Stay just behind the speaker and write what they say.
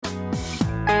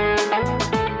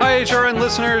HRN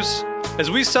listeners.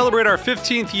 As we celebrate our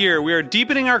 15th year, we are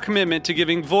deepening our commitment to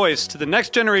giving voice to the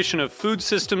next generation of food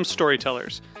systems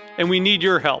storytellers, and we need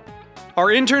your help. Our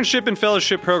internship and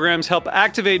fellowship programs help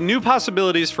activate new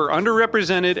possibilities for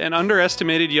underrepresented and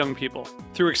underestimated young people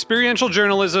through experiential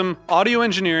journalism, audio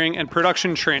engineering, and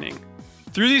production training.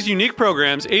 Through these unique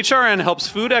programs, HRN helps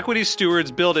food equity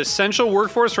stewards build essential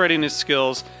workforce readiness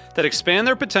skills that expand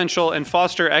their potential and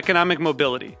foster economic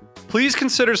mobility. Please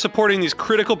consider supporting these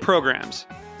critical programs.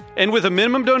 And with a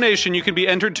minimum donation, you can be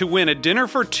entered to win a dinner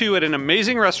for two at an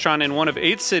amazing restaurant in one of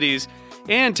 8 cities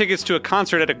and tickets to a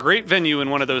concert at a great venue in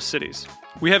one of those cities.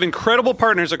 We have incredible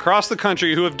partners across the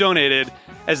country who have donated,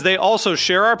 as they also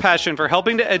share our passion for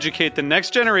helping to educate the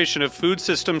next generation of food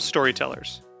systems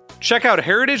storytellers. Check out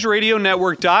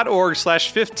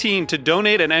heritageradionetwork.org/15 to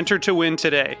donate and enter to win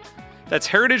today. That's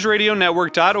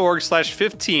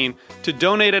heritageradionetwork.org/15 to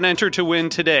donate and enter to win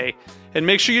today. And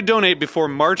make sure you donate before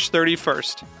March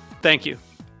 31st. Thank you.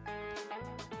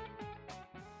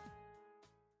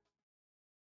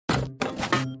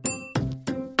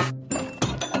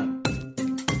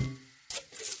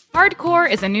 Hardcore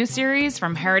is a new series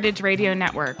from Heritage Radio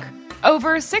Network.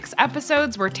 Over 6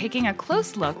 episodes, we're taking a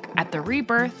close look at the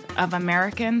rebirth of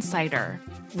American cider.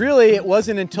 Really, it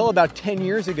wasn't until about 10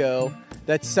 years ago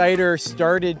that cider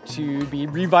started to be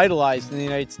revitalized in the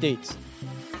United States.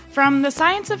 From the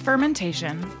science of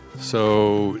fermentation.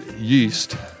 So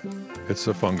yeast, it's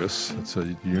a fungus. It's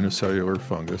a unicellular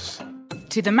fungus.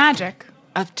 To the magic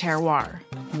of terroir.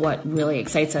 What really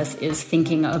excites us is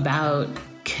thinking about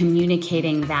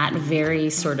communicating that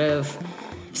very sort of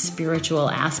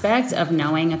spiritual aspect of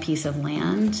knowing a piece of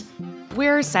land.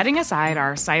 We're setting aside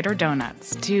our cider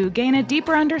donuts to gain a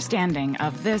deeper understanding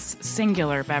of this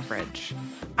singular beverage.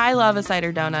 I love a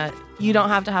cider donut. You don't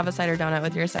have to have a cider donut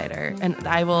with your cider, and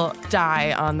I will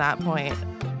die on that point.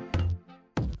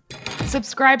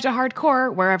 Subscribe to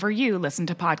Hardcore wherever you listen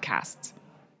to podcasts.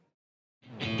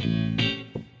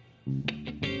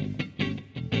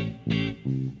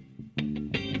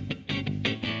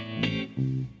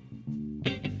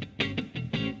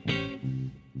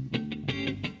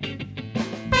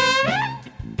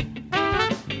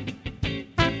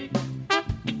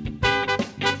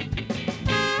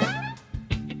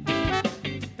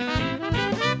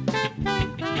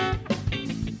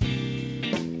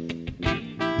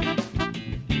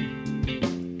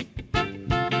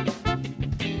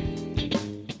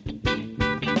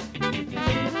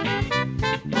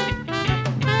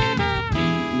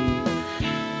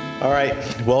 All right,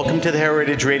 welcome to the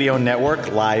Heritage Radio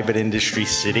Network, live at Industry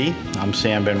City. I'm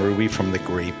Sam Ben-Ruby from the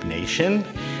Grape Nation.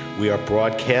 We are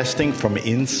broadcasting from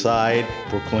inside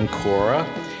Brooklyn Kura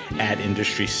at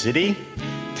Industry City.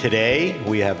 Today,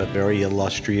 we have a very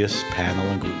illustrious panel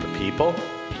and group of people.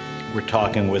 We're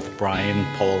talking with Brian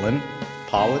Poland,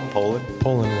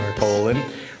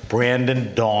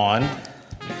 Brandon Dawn,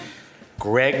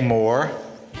 Greg Moore,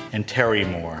 and Terry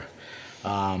Moore.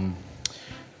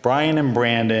 Brian and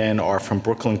Brandon are from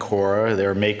Brooklyn Kura.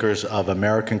 They're makers of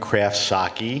American Craft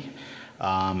Sake,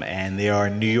 and they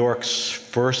are New York's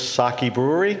first sake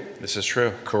brewery. This is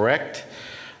true. Correct.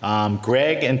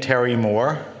 Greg and Terry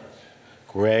Moore.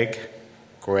 Greg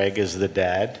is the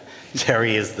dad.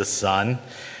 Terry is the son.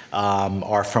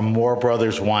 Are from Moore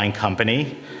Brothers Wine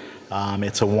Company.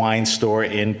 It's a wine store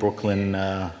in Brooklyn,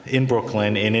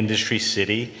 in Industry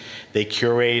City. They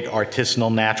curate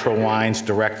artisanal natural wines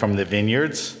direct from the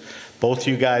vineyards. Both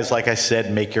you guys, like I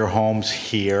said, make your homes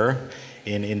here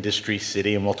in Industry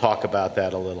City, and we'll talk about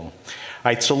that a little. All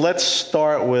right, so let's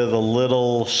start with a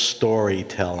little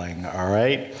storytelling, all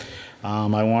right?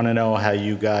 I want to know how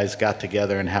you guys got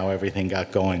together and how everything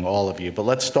got going, all of you. But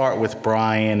let's start with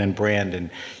Brian and Brandon.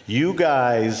 You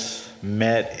guys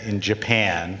met in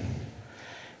Japan,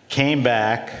 came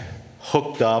back,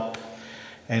 hooked up,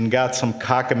 and got some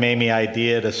cockamamie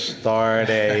idea to start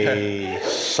a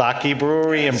sake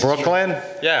brewery in Brooklyn?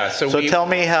 Yeah. So tell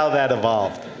me how that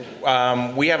evolved.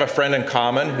 We have a friend in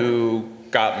common who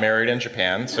got married in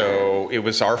Japan, so it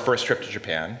was our first trip to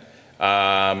Japan.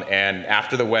 And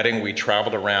after the wedding, we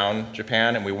traveled around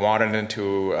Japan, and we wandered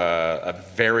into a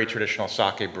very traditional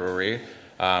sake brewery,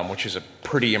 which is a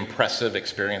pretty impressive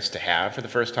experience to have for the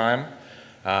first time.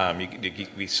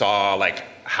 We saw like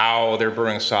how they're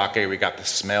brewing sake. We got the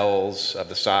smells of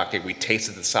the sake. We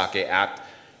tasted the sake at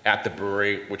the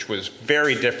brewery, which was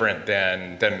very different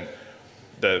than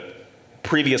the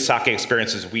previous sake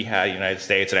experiences we had in the United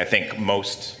States, and I think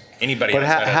anybody. But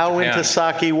how Japan. into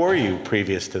sake were you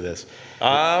previous to this?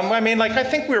 I mean, like, I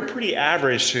think we were pretty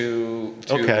average to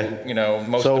Okay. you know,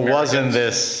 most So it Americans. wasn't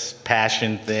this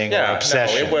passion thing or Yeah,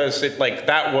 obsession? no,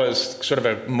 that was sort of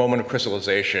a moment of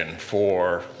crystallization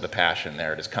for the passion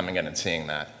there, just coming in and seeing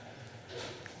that.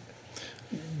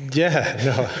 Yeah,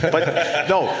 no. But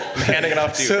no, I'm handing it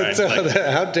off to you, Brian.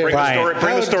 How dare bring you?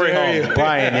 Brian, the story how dare home. you?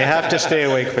 Brian, you have to stay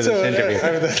awake for this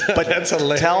interview. But that's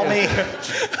hilarious.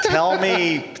 Tell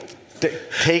me,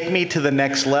 take me to the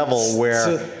next level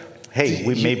where, hey,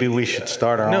 maybe we should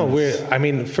start our own. I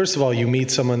mean, first of all, you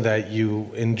meet someone that you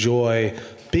enjoy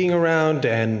being around,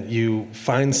 and you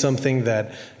find something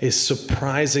that is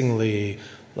surprisingly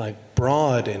like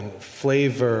broad in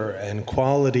flavor and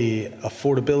quality,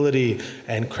 affordability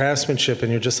and craftsmanship, and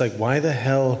you're just like, why the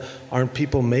hell aren't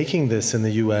people making this in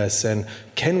the US, and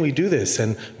can we do this?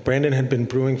 And Brandon had been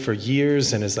brewing for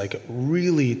years and is like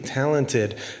really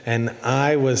talented, and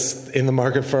I was in the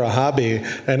market for a hobby,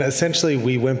 and essentially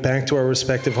we went back to our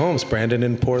respective homes, Brandon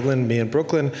in Portland, me in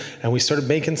Brooklyn, and we started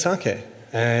making sake.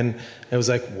 And it was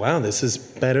like, wow, this is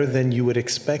better than you would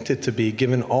expect it to be,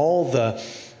 given all the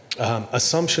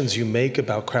assumptions you make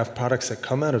about craft products that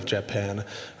come out of Japan,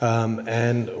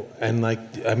 and like,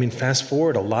 I mean, fast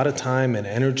forward a lot of time and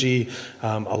energy,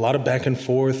 a lot of back and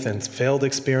forth and failed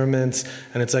experiments,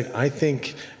 and it's like, I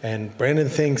think, and Brandon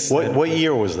thinks. What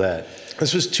year was that?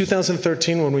 This was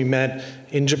 2013 when we met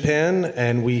in Japan,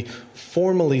 and we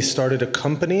formally started a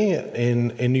company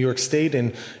in New York State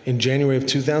in January of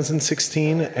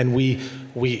 2016, and we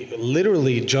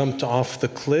literally jumped off the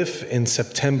cliff in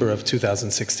September of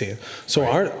 2016. So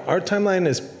our timeline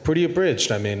is pretty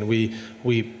abridged. I mean,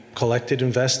 we collected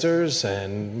investors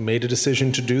and made a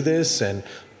decision to do this and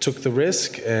took the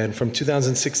risk, and from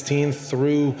 2016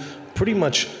 through pretty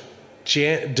much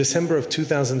December of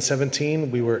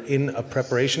 2017, we were in a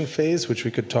preparation phase, which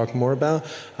we could talk more about,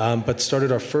 but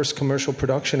started our first commercial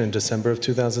production in December of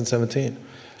 2017.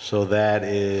 So that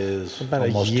is about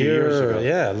almost a year, 2 years ago.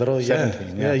 Yeah, a little,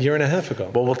 17, yeah, a year and a half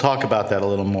ago. Well, we'll talk about that a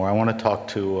little more. I want to talk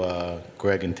to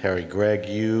Greg and Terry. Greg,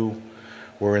 you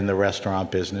were in the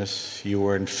restaurant business. You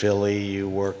were in Philly. You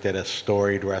worked at a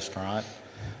storied restaurant.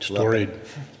 Storied.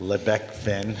 Lebec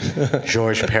Fin,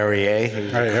 Georges Perrier,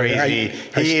 who's crazy.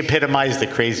 He epitomized the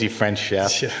crazy French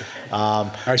chef.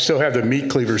 I still have the meat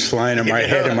cleavers flying in my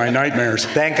head in my nightmares.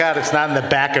 Thank God it's not in the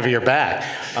back of your back.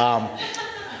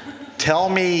 Tell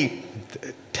me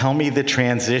the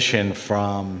transition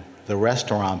from the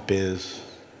restaurant biz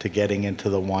to getting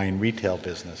into the wine retail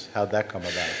business. How'd that come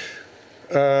about?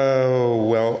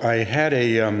 Well, I had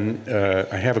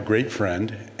I have a great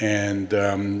friend, and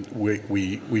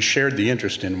we shared the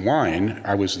interest in wine.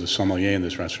 I was the sommelier in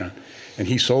this restaurant, and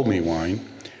he sold me wine.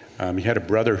 He has a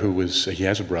brother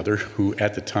who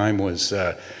at the time was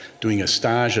doing a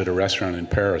stage at a restaurant in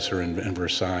Paris or in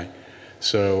Versailles.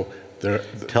 So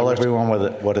Tell everyone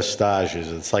what a stage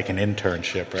is. It's like an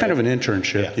internship, right? Kind of an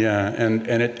internship, yeah. And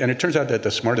it turns out that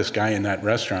the smartest guy in that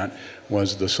restaurant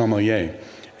was the sommelier.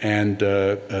 And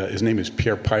his name is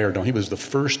Pierre Paillardon. He was the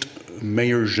first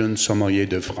meilleur jeune sommelier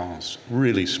de France.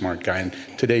 Really smart guy. And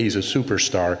today he's a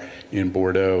superstar in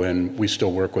Bordeaux, and we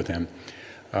still work with him.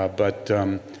 But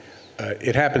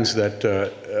it happens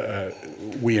that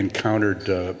we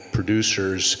encountered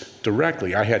producers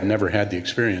directly. I had never had the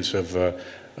experience of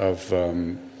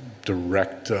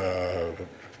direct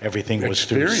everything was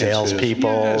through salespeople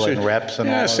and reps and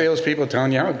all. Yeah, salespeople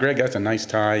telling you, "Oh, Greg, that's a nice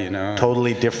tie," you know.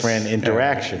 Totally different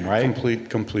interaction, right?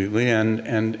 Completely,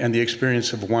 and the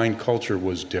experience of wine culture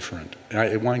was different.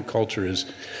 Wine culture is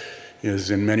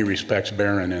in many respects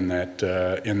barren in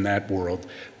that world,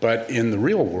 but in the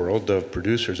real world of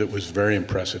producers, it was very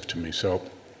impressive to me. So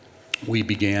we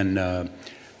began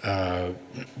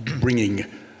bringing.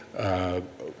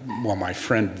 My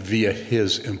friend, via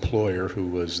his employer, who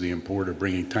was the importer,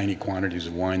 bringing tiny quantities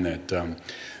of wine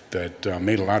that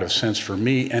made a lot of sense for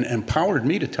me and empowered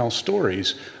me to tell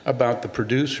stories about the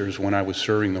producers when I was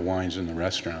serving the wines in the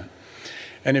restaurant.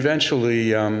 And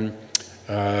eventually,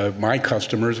 my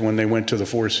customers, when they went to the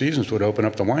Four Seasons, would open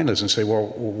up the wine list and say,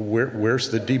 "Well, where's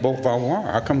the Diebolt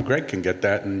Valois? How come Greg can get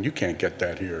that and you can't get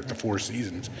that here at the Four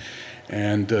Seasons?"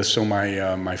 And so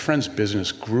my friend's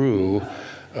business grew.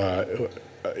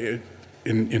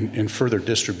 In further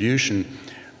distribution,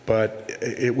 but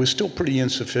it was still pretty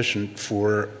insufficient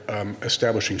for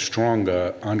establishing strong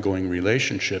ongoing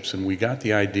relationships. And we got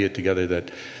the idea together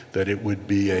that it would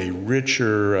be a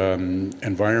richer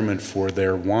environment for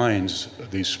their wines,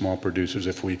 these small producers,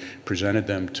 if we presented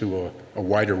them to a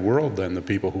wider world than the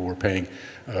people who were paying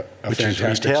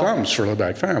fantastic sums for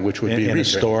Labatt Farm, which would be in retail. A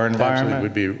store environment.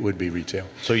 Absolutely, would be retail.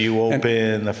 So you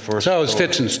open the first. So it was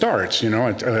fits and starts.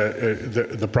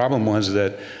 The problem was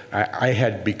that I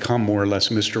had become more or less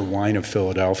Mr. Wine of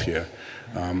Philadelphia.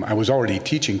 I was already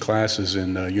teaching classes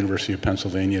in the University of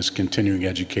Pennsylvania's continuing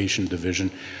education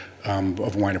division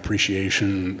of wine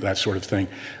appreciation, that sort of thing.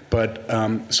 But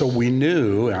so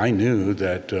I knew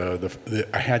that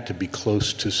I had to be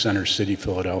close to Center City,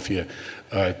 Philadelphia,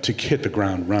 to hit the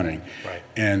ground running. Right.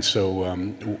 And so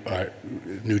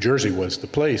New Jersey was the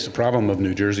place. The problem of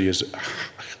New Jersey is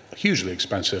hugely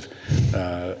expensive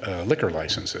liquor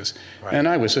licenses. Right. And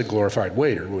I was a glorified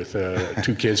waiter with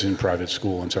 2 kids in private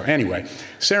school. And so anyway,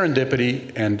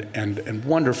 serendipity and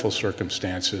wonderful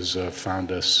circumstances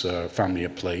found me a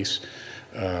place.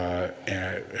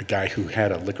 A guy who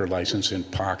had a liquor license in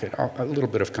pocket, a little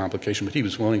bit of complication, but he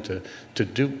was willing to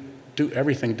do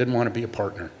everything, didn't want to be a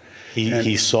partner.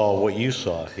 He saw what you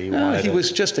saw. He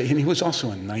was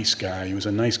also a nice guy. He was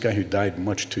a nice guy who died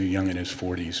much too young in his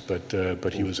 40s,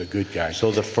 but he was a good guy.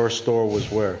 So the first store was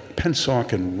where?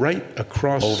 Pennsauken, right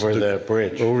across over the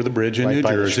bridge. Over the bridge in right New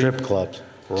by Jersey. The strip clubs.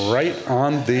 Right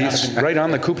on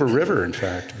the Cooper River, in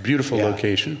fact. Beautiful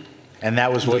location. And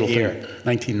that was what year?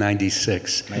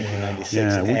 1996. 1996.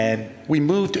 Yeah, And we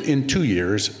moved in 2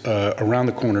 years around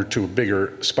the corner to a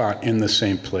bigger spot in the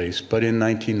same place. But in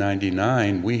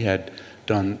 1999, we had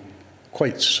done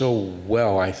quite so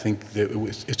well. I think that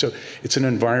it's an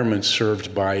environment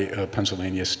served by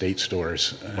Pennsylvania state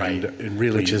stores, right? And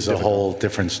really, which is a whole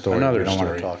different story. Another we don't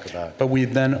story. want to talk about. But we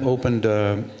then opened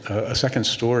a second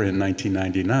store in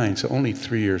 1999. So only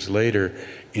 3 years later,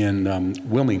 in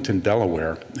Wilmington,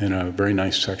 Delaware, in a very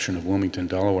nice section of Wilmington,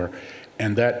 Delaware,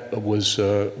 and that was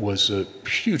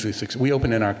hugely successful. We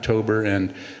opened in October,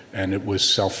 and it was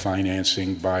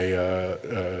self-financing by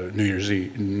New Year's.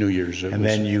 And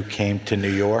then you came to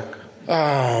New York?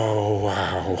 Oh,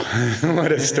 wow.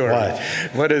 What a story.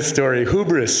 What a story.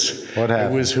 Hubris. What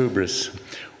happened? It was hubris.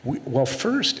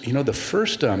 First, the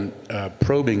first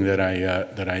probing that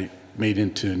I made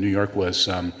into New York was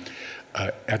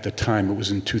at the time, it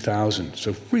was in 2000,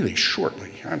 so really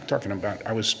shortly. I'm talking about,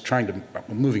 I was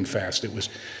moving fast. It was,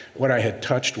 what I had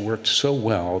touched worked so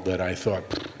well that I thought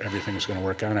everything was going to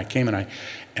work out. And I came and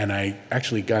I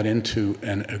actually got into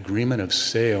an agreement of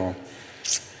sale,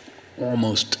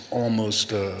 almost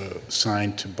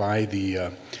signed to buy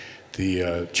the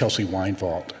Chelsea Wine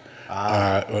Vault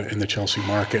in the Chelsea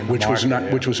market, which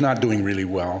was not doing really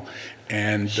well.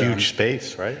 And huge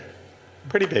space, right?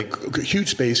 Pretty big. Huge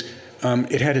space.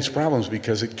 It had its problems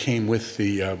because it came with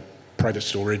the private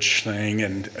storage thing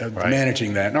and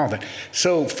managing that and all that.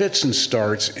 So fits and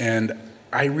starts, and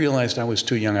I realized I was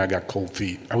too young. I got cold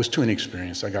feet. I was too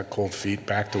inexperienced. I got cold feet,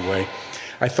 backed away.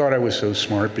 I thought I was so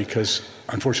smart because,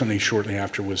 unfortunately, shortly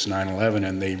after was 9/11,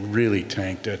 and they really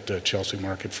tanked at Chelsea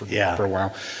Market for a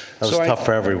while. That was tough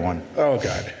for everyone. Oh,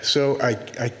 God. So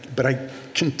but I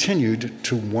continued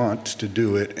to want to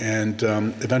do it, and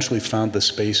eventually found the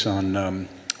space on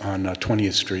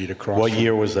 20th Street across. What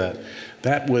year was that?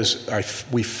 That was,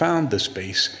 we found the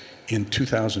space in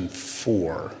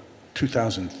 2004.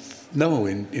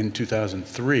 In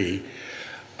 2003.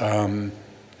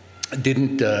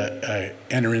 Didn't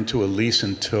enter into a lease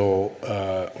until,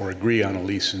 or agree on a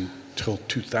lease until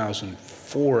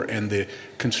 2004, and the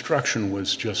construction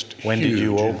was just When did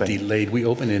you open? Delayed. We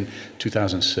opened in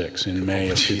 2006, in May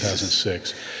of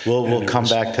 2006. We'll come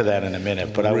back to that in a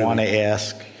minute, but I want to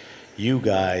ask you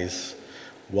guys,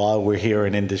 while we're here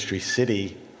in Industry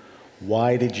City,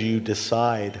 why did you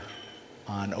decide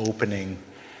on opening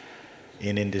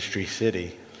in Industry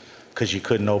City? Because you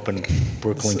couldn't open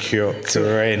Brooklyn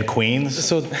Kura in Queens?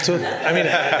 So finding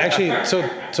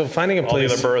a place... All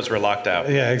the other boroughs were locked out.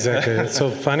 Yeah, exactly.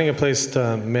 So finding a place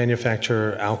to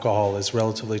manufacture alcohol is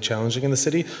relatively challenging in the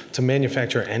city. To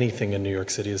manufacture anything in New York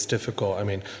City is difficult. I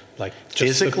mean, like...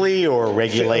 Physically or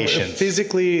regulations?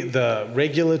 Physically, the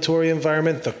regulatory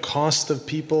environment, the cost of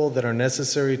people that are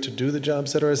necessary to do the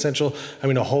jobs that are essential. I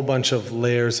mean, a whole bunch of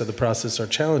layers of the process are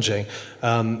challenging.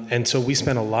 And so we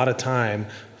spent a lot of time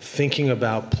thinking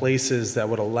about places that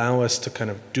would allow us to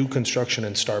kind of do construction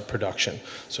and start production.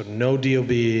 So no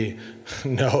DOB,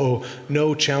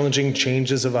 no challenging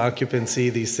changes of occupancy,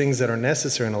 these things that are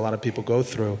necessary and a lot of people go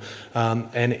through.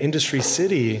 And Industry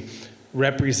City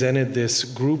represented this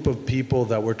group of people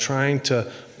that were trying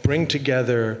to bring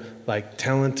together like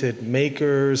talented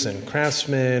makers and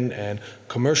craftsmen and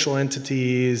commercial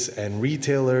entities and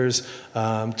retailers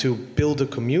to build a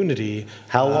community.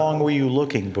 How long were you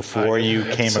looking before you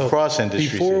came across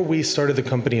Industry Before City? we started the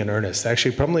company in earnest,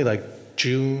 actually probably like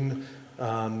June,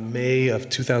 May of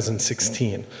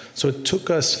 2016. So it took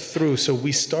us through. So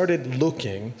we started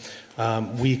looking.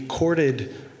 We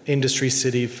courted Industry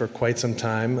City for quite some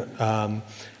time.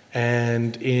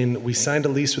 And we signed a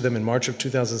lease with them in March of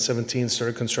 2017,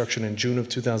 started construction in June of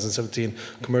 2017,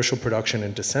 commercial production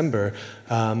in December.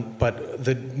 But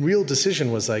the real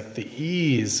decision was like the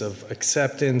ease of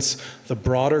acceptance, the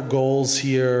broader goals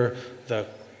here, the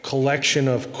collection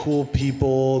of cool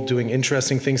people doing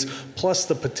interesting things, plus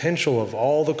the potential of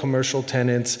all the commercial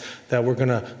tenants that were going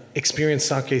to experience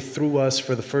sake through us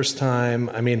for the first time.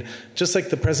 I mean, just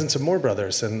like the presence of Moore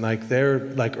Brothers and like their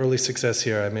like early success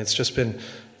here. I mean, it's just been,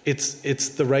 it's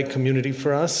the right community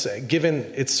for us.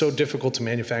 Given it's so difficult to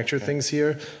manufacture things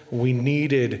here, we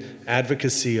needed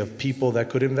advocacy of people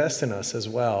that could invest in us as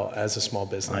well as a small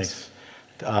business.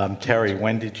 Nice. Terry,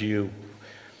 when did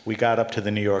we got up to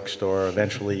the New York store,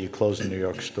 eventually you closed the New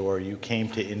York store. You came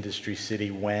to Industry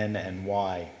City when and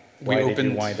why? Why did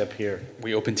you wind up here?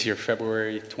 We opened here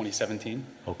February 2017.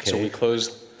 Okay. So we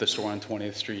closed the store on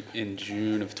 20th Street in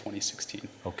June of 2016.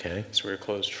 Okay. So we were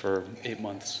closed for 8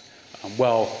 months.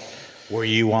 Were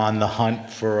you on the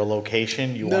hunt for a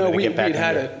location? We'd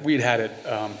had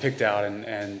it picked out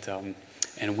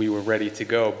and we were ready to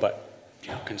go, but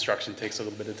construction takes a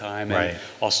little bit of time, right. And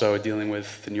also dealing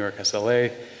with the New York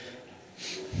SLA.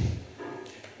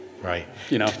 Right.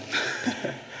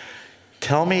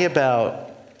 Tell me about.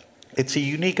 It's a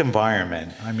unique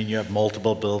environment. I mean, you have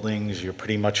multiple buildings. You're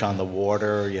pretty much on the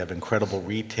water. You have incredible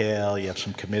retail. You have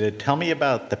some committed. Tell me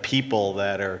about the people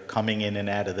that are coming in and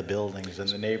out of the buildings and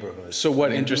the neighborhoods. So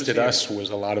what interested us was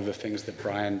a lot of the things that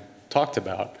Brian talked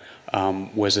about.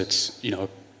 Was its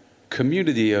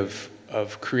community of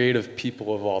creative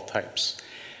people of all types,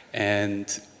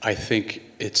 and I think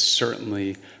it's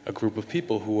certainly a group of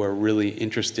people who are really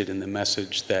interested in the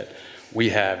message that we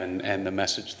have and the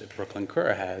message that Brooklyn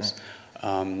Kura has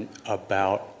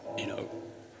about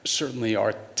certainly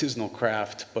artisanal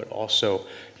craft, but also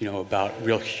about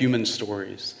real human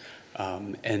stories,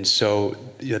 and so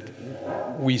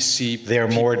we see they're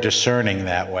more discerning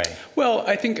that way. Well,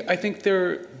 I think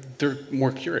they're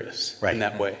more curious in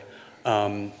that way,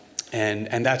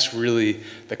 and that's really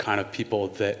the kind of people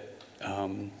that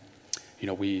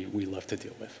we love to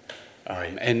deal with.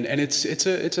 Right. And it's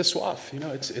a swath,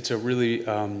 it's a really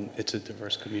it's a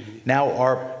diverse community. Now,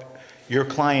 are your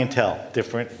clientele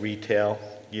different? Retail,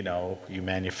 you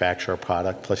manufacture a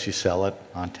product plus you sell it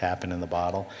on tap and in the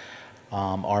bottle.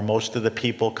 Are most of the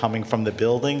people coming from the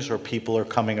buildings, or people are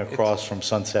coming across from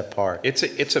Sunset Park?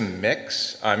 It's a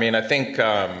mix. I mean, I think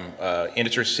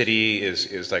Industry City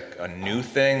is like a new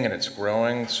thing and it's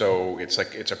growing, so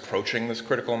it's approaching this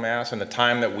critical mass. And the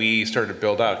time that we started to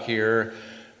build out here,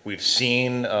 we've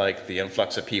seen like the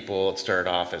influx of people. It started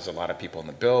off as a lot of people in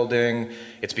the building.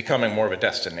 It's becoming more of a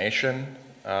destination.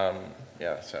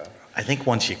 So I think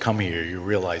once you come here, you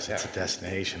realize it's a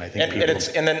destination. I think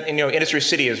Industry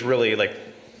City is really like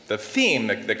the theme,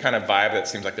 the kind of vibe that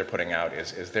seems like they're putting out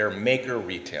is they're maker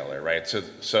retailer, right?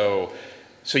 So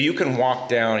you can walk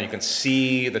down, you can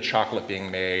see the chocolate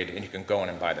being made, and you can go in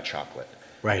and buy the chocolate.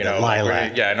 Right,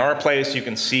 lilac. In our place, you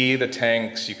can see the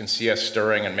tanks, you can see us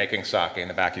stirring and making sake in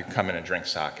the back. You can come in and drink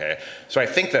sake. So I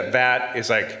think that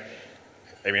is like,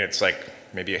 I mean, it's like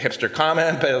maybe a hipster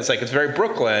comment, but it's very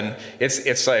Brooklyn. It's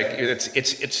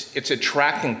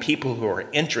attracting people who are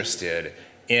interested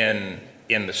in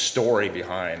the story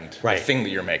behind the thing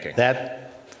that you're making.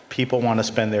 That people want to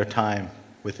spend their time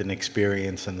with an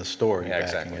experience in the story,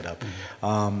 backing it up.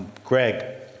 Greg,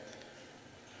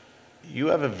 you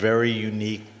have a very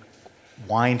unique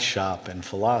wine shop and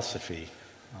philosophy.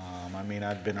 I mean,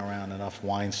 I've been around enough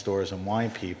wine stores and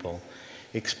wine people.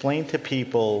 Explain to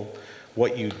people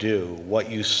what you do,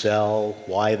 what you sell,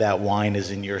 why that wine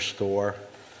is in your store.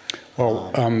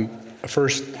 Well,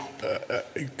 first,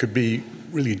 it could be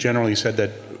really generally said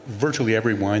that virtually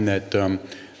every wine that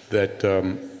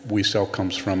we sell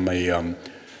comes from a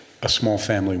small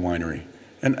family winery.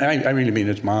 And I really mean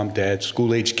it's mom, dad,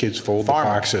 school-age kids fold the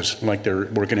boxes like they're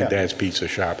working at Dad's Pizza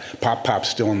Shop. Pop's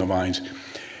still in the vines.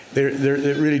 They're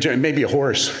really, maybe a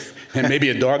horse and maybe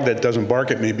a dog that doesn't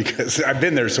bark at me because I've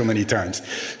been there so many times.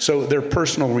 So they're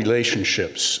personal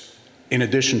relationships in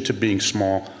addition to being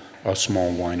small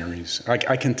wineries.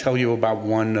 I can tell you about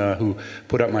one who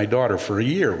put up my daughter for a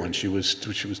year when she was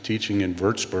teaching in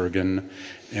Würzburg,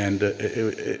 and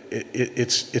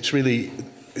it's really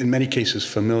in many cases,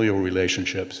 familial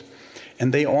relationships.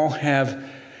 And they all have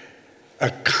a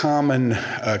common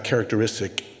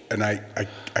characteristic, and I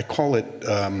call it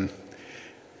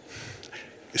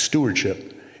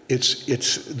stewardship. It's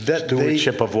that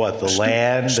stewardship of what? The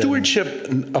land? Stewardship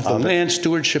of the land,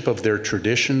 stewardship of their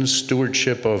traditions,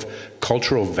 stewardship of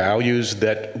cultural values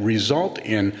that result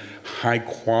in high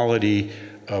quality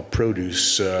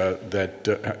produce,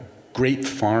 great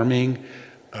farming,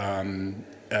 and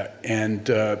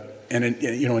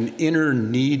an inner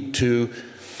need to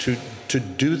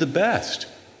do the best.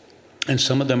 And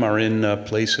some of them are in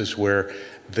places where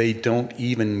they don't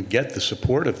even get the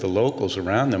support of the locals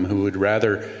around them, who would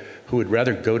rather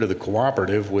go to the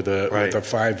cooperative with a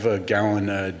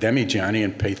 5-gallon demi-Johnny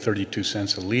and pay 32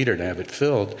 cents a liter to have it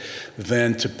filled,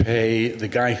 than to pay the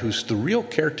guy who's the real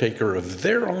caretaker of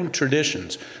their own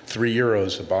traditions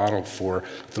 €3 a bottle for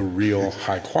the real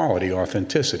high quality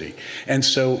authenticity. And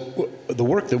so the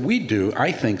work that we do,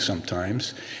 I think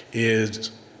sometimes,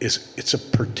 is it's a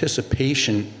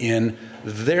participation in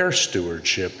their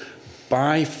stewardship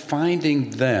by finding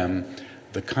them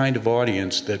the kind of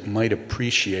audience that might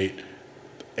appreciate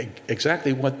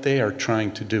exactly what they are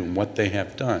trying to do and what they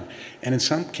have done. And in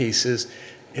some cases,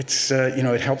 it's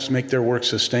it helps make their work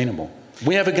sustainable.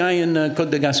 We have a guy in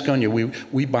Côte de Gascogne.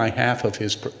 We buy half of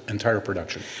his entire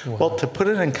production. Wow. Well, to put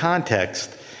it in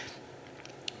context,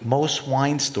 most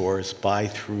wine stores buy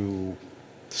through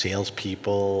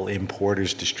salespeople,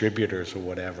 importers, distributors, or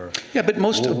whatever. Yeah, but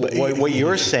what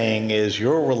you're saying is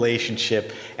your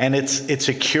relationship, and it's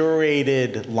a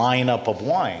curated lineup of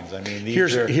wines. I mean,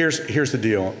 here's the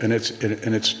deal, and it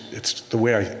is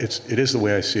the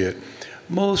way I see it.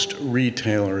 Most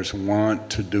retailers want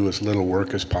to do as little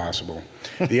work as possible.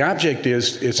 The object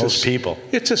is it's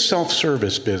a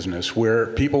self-service business where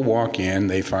people walk in,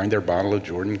 they find their bottle of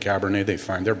Jordan Cabernet, they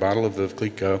find their bottle of Veuve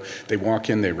Clicquot, they walk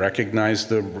in, they recognize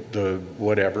the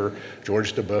whatever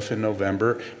George de Boeuf in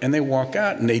November, and they walk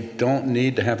out, and they don't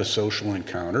need to have a social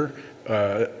encounter.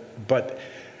 But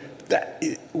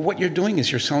what you're doing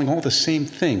is you're selling all the same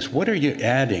things. What are you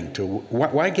adding to?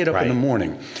 Why get up in the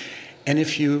morning? And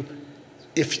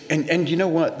and you know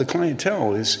what, the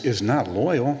clientele is not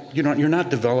loyal. You're not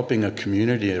developing a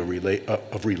community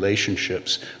of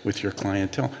relationships with your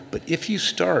clientele. But if you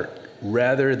start,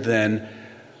 rather than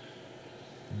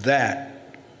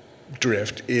that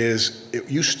drift,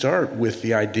 you start with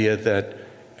the idea that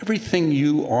everything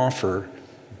you offer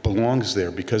belongs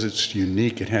there because it's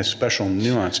unique, it has special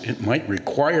nuance. It might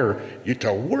require you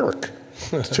to work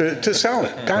to sell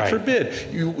it. God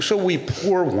forbid. So we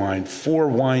pour wine, 4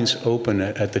 wines open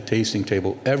at the tasting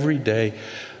table every day.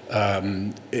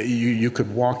 You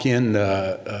could walk in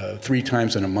 3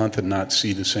 times in a month and not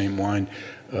see the same wine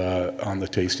on the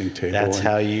tasting table. That's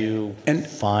how you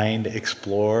find,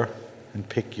 explore, and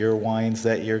pick your wines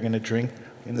that you're going to drink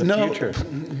in the future.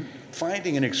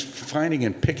 Finding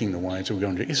and picking the wines that we're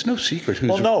going to drink. It's no secret who's...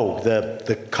 Well, no,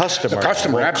 the customer. The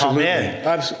customer, will absolutely. come in.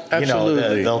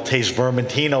 Absolutely. They'll taste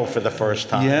Vermentino for the first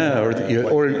time. Yeah,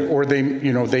 or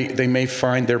they may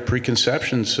find their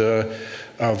preconceptions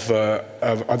of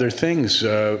other things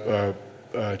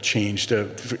changed.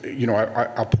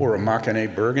 I'll pour a Maconnais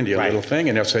Burgundy, a little thing,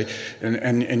 and they'll say,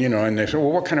 and they say,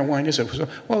 well, what kind of wine is it?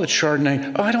 Well, it's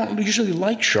Chardonnay. Oh, I don't usually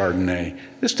like Chardonnay.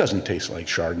 This doesn't taste like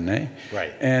Chardonnay.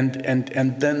 Right. And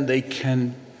then they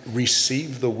can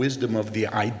receive the wisdom of the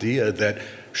idea that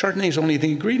Chardonnay is only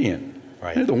the ingredient.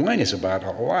 Right. The wine is about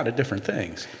a lot of different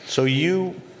things. So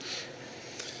you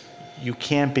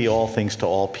can't be all things to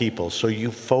all people. So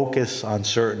you focus on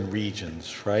certain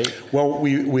regions, right? Well,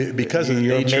 we because of the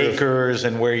your nature makers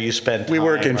and where you spend time. We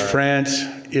work in France,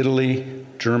 Italy,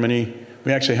 Germany.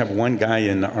 We actually have one guy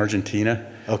in Argentina.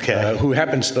 Okay. Who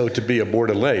happens though to be a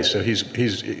Bordelais, so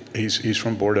he's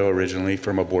from Bordeaux originally,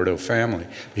 from a Bordeaux family.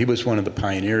 He was one of the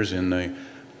pioneers in the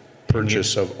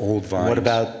purchase of old vines. What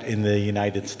about in the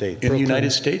United States? In the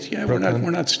United States, yeah, we're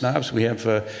not snobs. We have,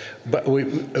 but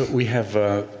we have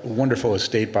wonderful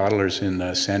estate bottlers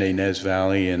in Santa Ynez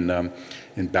Valley,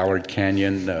 in Ballard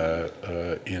Canyon,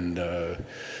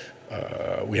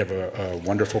 we have a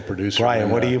wonderful producer. Brian,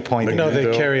 what are you pointing No, to?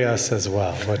 they carry us as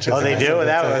well. Which is they do?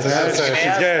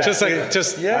 Just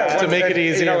to make it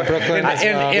easy in Brooklyn.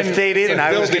 If they didn't,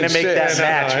 I was going to make that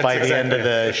match by the end of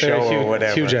the show or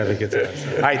whatever. Huge advocates of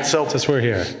us. All right, so just we're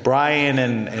here. Brian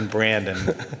and Brandon,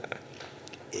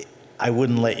 I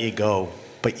wouldn't let you go,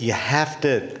 but you have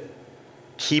to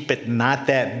keep it not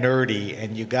that nerdy,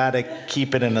 and you got to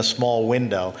keep it in a small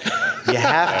window. You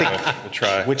have to, we'll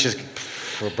try. Which is,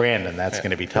 for Brandon, that's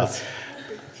going to be tough.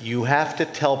 You have to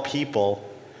tell people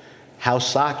how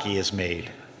sake is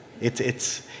made.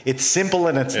 It's simple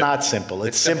and it's not simple.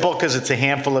 It's simple because it's a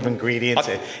handful of ingredients.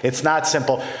 It's not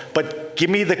simple. But give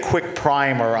me the quick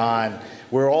primer on,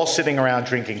 we're all sitting around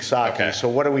drinking sake. Okay. So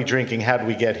what are we drinking? How do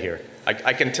we get here?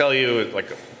 I can tell you like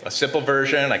a simple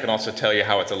version. I can also tell you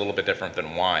how it's a little bit different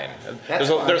than wine. There's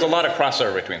a lot of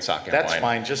crossover between sake and wine. That's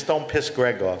fine. Just don't piss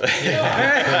Greg off.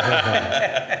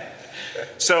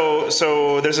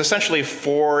 So there's essentially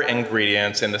 4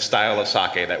 ingredients in the style of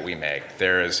sake that we make.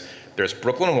 There's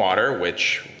Brooklyn water,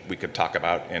 which we could talk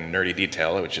about in nerdy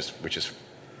detail, which is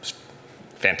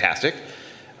fantastic.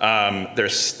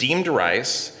 There's steamed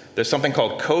rice. There's something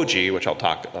called koji, which I'll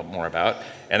talk more about,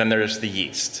 and then there's the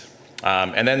yeast.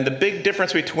 And then the big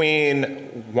difference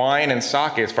between wine and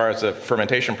sake as far as the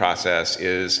fermentation process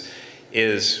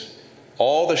is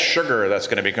all the sugar that's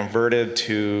going to be converted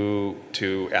to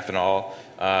ethanol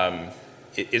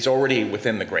is already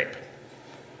within the grape.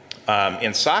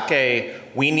 In sake,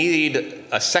 we need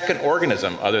a second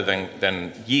organism other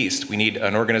than yeast. We need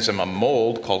an organism, a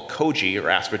mold called koji, or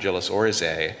Aspergillus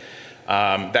oryzae,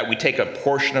 that we take a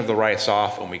portion of the rice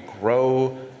off and we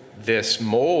grow this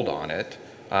mold on it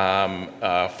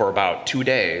for about 2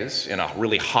 days in a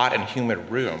really hot and humid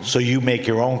room. So you make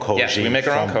your own koji? Yes, we make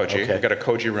our own koji. Okay. We've got a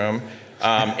koji room.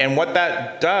 And what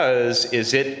that does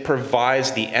is it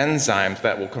provides the enzymes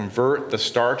that will convert the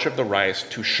starch of the rice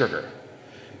to sugar.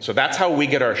 So that's how we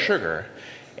get our sugar.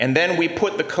 And then we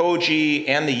put the koji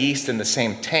and the yeast in the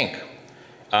same tank.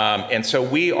 And so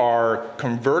we are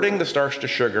converting the starch to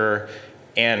sugar,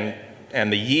 and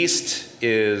the yeast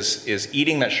is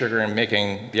eating that sugar and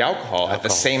making the alcohol at the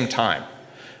same time.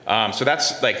 So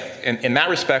that's like, in that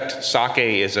respect, sake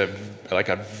is a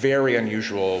very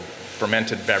unusual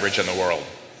fermented beverage in the world.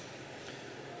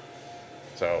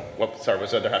 So, sorry,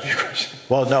 was that half your question?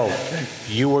 Well, no,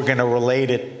 you were going to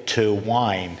relate it to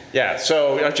wine. Yeah,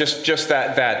 so just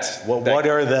that. What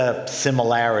are the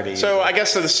similarities? So I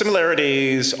guess the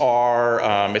similarities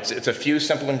are it's a few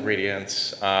simple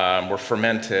ingredients. We're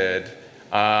fermented,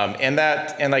 and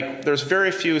there's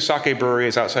very few sake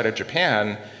breweries outside of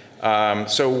Japan.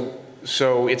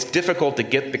 So it's difficult to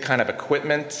get the kind of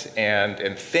equipment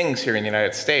and things here in the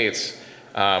United States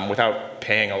without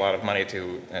paying a lot of money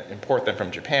to import them from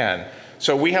Japan.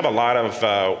 So we have a lot of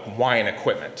wine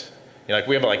equipment.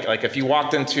 We have like if you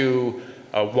walked into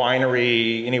a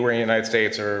winery anywhere in the United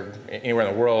States or anywhere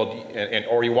in the world,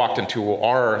 or you walked into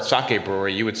our sake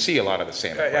brewery, you would see a lot of the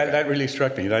same equipment. That really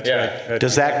struck me. That's right.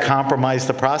 Does that compromise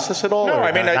the process at all? No,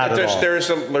 I mean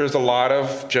there's a lot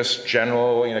of just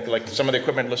general, like some of the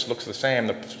equipment looks the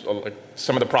same.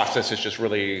 Some of the processes just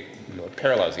really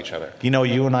parallels each other.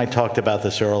 You and I talked about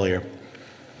this earlier.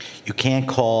 You can't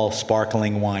call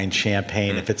sparkling wine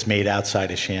champagne if it's made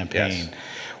outside of Champagne. Yes.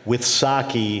 With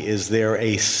sake, is there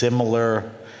a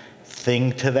similar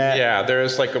thing to that? Yeah,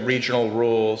 there's like a regional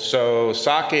rule. So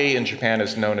sake in Japan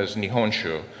is known as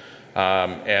Nihonshu,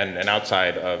 and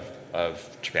outside of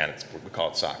Japan, we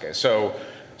call it sake. So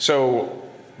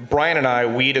Brian and I,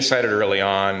 we decided early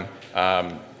on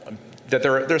that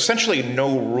there are essentially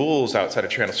no rules outside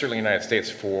of Japan, certainly in the United States,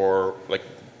 for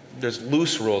there's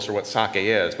loose rules for what sake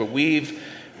is, but we've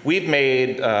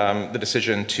made the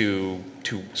decision to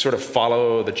sort of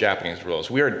follow the Japanese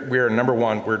rules. We are number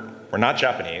one. We're not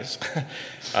Japanese.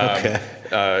 Okay.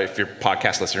 If your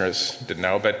podcast listeners didn't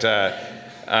know, but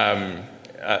and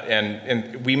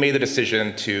we made the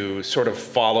decision to sort of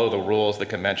follow the rules, the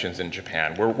conventions in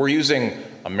Japan. We're using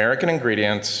American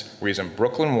ingredients. We're using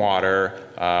Brooklyn water.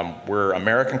 We're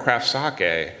American craft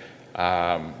sake,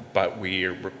 but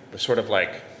we're sort of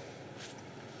like.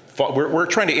 We're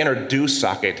trying to introduce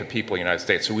sake to people in the United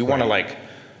States, so we want to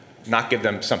not give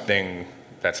them something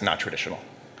that's not traditional.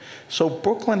 So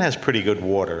Brooklyn has pretty good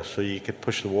water, so you could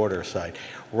push the water aside.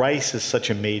 Rice is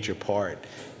such a major part.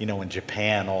 In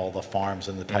Japan, all the farms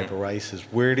and the type of rices.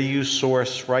 Where do you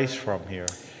source rice from here?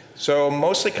 So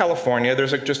mostly California.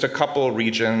 There's just a couple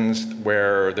regions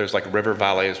where there's river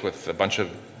valleys with a bunch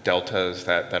of deltas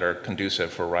that are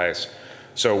conducive for rice.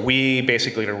 So we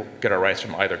basically get our rice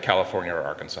from either California or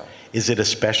Arkansas. Is it a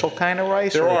special kind of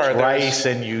rice? There's rice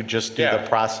and you just do the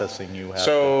processing you have?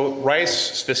 So rice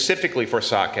specifically for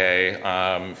sake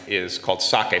is called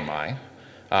sake mai.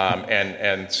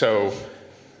 And so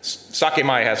sake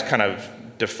mai has kind of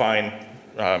defined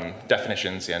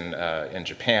definitions in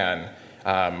Japan.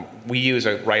 We use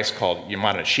a rice called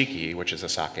Yamada Shiki, which is a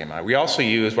sake mai. We also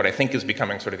use what I think is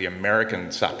becoming sort of the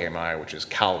American sake mai, which is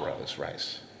Calrose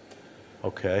rice.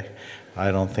 Okay.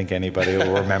 I don't think anybody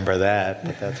will remember that,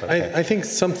 but that's okay. I think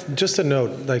just a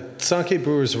note, sake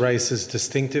brewers' rice is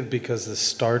distinctive because the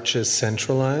starch is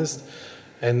centralized,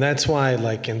 And that's why,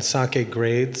 like in sake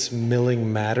grades,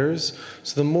 milling matters.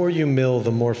 So the more you mill,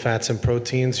 the more fats and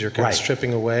proteins you're kind of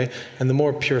stripping away, and the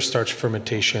more pure starch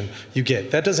fermentation you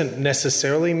get. That doesn't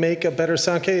necessarily make a better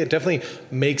sake. It definitely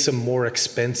makes a more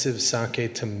expensive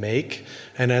sake to make.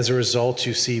 And as a result,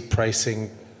 you see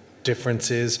pricing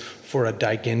differences for a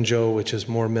daiginjo, which is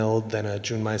more milled, than a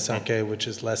junmai sake, which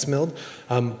is less milled.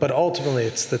 But ultimately,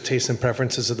 it's the taste and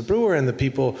preferences of the brewer and the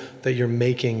people that you're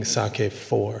making sake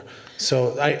for.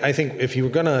 So I think if you were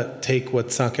going to take what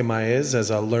sakemai is as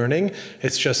a learning,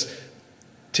 it's just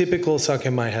typical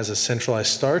sakemai has a centralized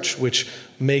starch, which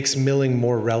makes milling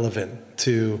more relevant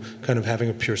to kind of having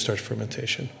a pure starch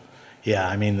fermentation. Yeah,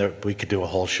 I mean, we could do a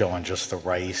whole show on just the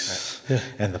rice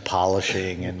and the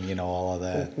polishing and, you know, all of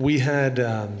that. We had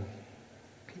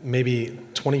maybe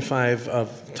 25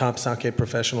 of top sake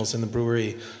professionals in the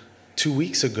brewery 2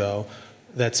 weeks ago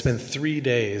that spent 3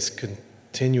 days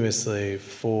continuously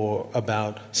for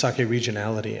about sake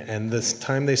regionality, and this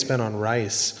time they spent on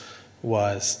rice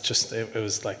was just it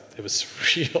was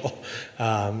real.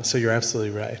 So you're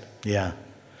absolutely right. Yeah.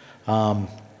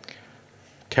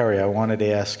 Terry, I wanted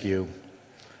to ask you,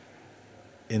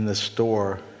 in the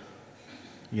store,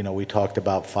 you know, we talked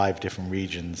about 5 different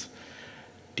regions.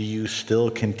 Do you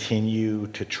still continue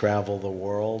to travel the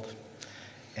world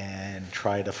and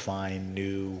try to find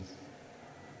new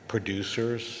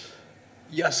producers?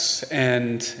 Yes,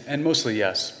 and mostly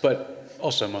yes, but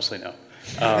also mostly no.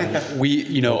 We,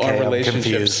 you know, our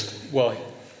relationships. Well,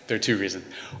 there are 2 reasons.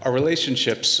 Our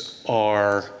relationships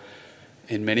are,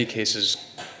 in many cases,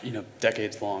 you know,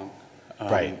 decades long.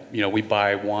 Right. You know, we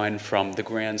buy wine from the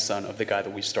grandson of the guy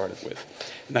that we started with,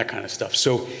 and that kind of stuff.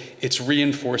 So it's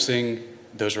reinforcing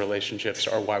those relationships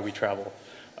are why we travel,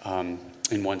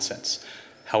 in one sense.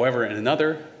 However, in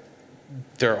another,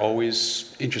 there are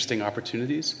always interesting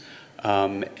opportunities.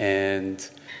 And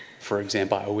for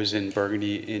example, I was in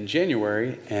Burgundy in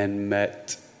January and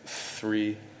met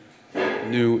 3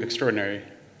 new extraordinary,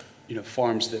 you know,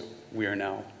 farms that we are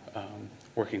now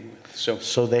working with.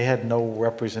 So they had no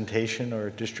representation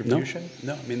or distribution?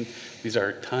 No. I mean, these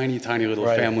are tiny, tiny little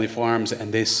family farms,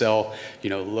 and they sell, you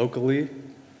know, locally,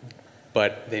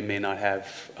 but they may not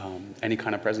have any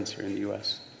kind of presence here in the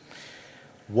U.S.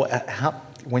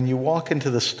 When you walk into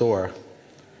the store,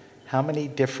 how many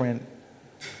different,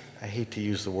 I hate to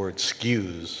use the word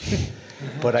SKUs,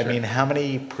 but I mean, how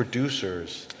many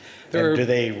producers? And do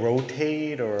they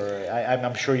rotate, or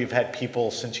I'm sure you've had people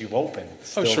since you've opened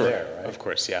still there, right? Of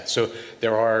course, yeah. So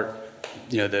there are,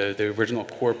 you know, the original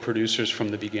core producers from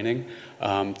the beginning.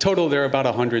 Total, there are about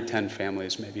 110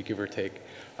 families, maybe give or take,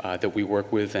 that we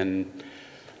work with, and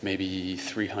maybe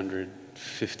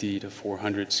 350 to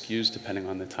 400 SKUs, depending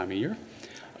on the time of year.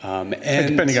 And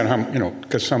depending on how, you know,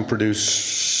 because some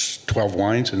produce 12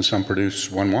 wines and some produce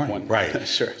 1 wine. Right.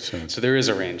 Sure. So there is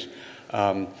a range.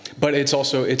 But it's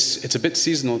also, it's a bit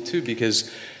seasonal too,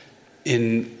 because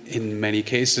in many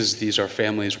cases, these are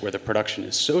families where the production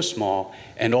is so small,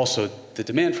 and also the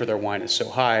demand for their wine is so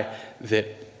high that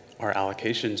our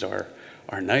allocations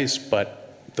are nice, but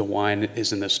the wine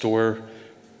is in the store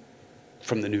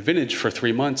from the new vintage for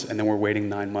 3 months, and then we're waiting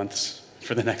 9 months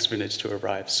for the next vintage to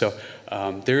arrive. So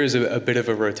there is a bit of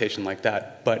a rotation like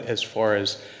that. But as far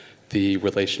as the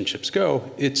relationships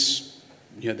go, it's,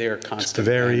 you know, they are constant. It's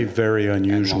very, very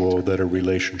unusual that a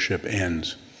relationship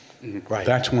ends. Mm-hmm. Right.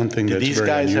 That's one thing that's very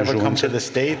unusual. Did these guys ever come to the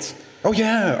States? Oh,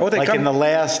 yeah. Oh, they like come. in the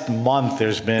last month,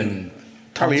 there's been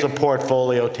tons of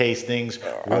portfolio tastings,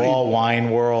 Raw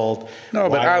Wine World. No,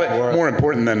 but more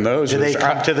important than those. Did they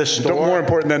come to the store? More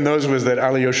important than those was that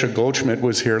Alyosha Goldschmidt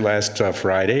was here last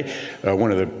Friday,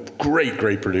 one of the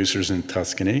great producers in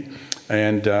Tuscany.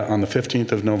 And on the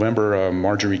 15th of November,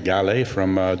 Marjorie Gallet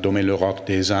from Domaine Le Roc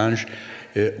des Anges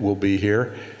will be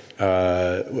here.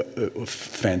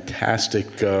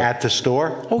 Fantastic. At the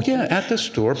store? Oh, yeah, at the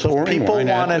store. So people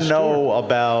want to know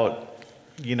about,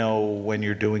 you know, when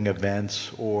you're doing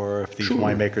events or if these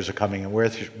winemakers are coming in,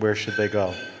 where should they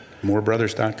go?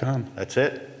 Moorebrothers.com. That's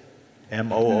it?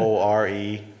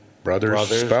 MOORE. Brothers,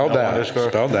 spelled out.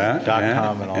 Spelled out.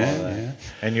 .com and all of that. Yeah.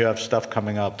 And you have stuff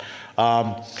coming up.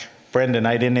 Brendan,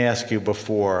 I didn't ask you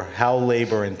before, how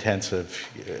labor intensive?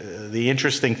 The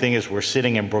interesting thing is we're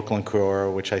sitting in Brooklyn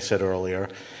Kura, which I said earlier,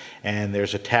 and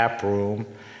there's a tap room,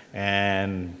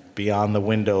 and beyond the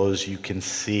windows you can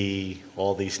see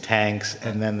all these tanks,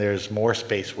 and then there's more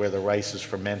space where the rice is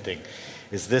fermenting.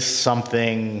 Is this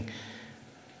something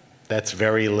that's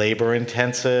very labor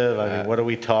intensive? I mean, what are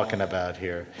we talking about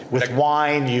here? With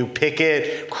wine, you pick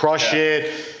it, crush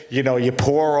it, you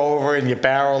pour over and you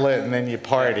barrel it and then you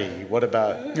party. What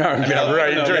about? Greg,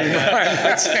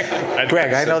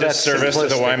 I know that's service to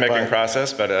the simplistic, winemaking but-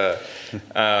 process, but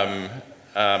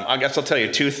I guess I'll tell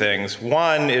you two things.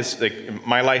 One is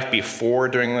my life before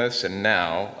doing this and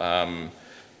now.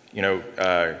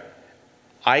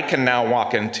 I can now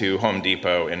walk into Home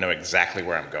Depot and know exactly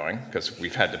where I'm going because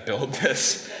we've had to build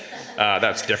this.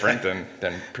 That's different than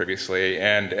previously,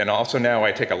 and also now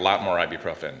I take a lot more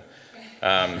ibuprofen.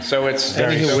 So it's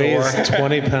And he very weighs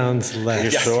 20 pounds less.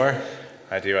 You sure?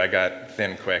 I do. I got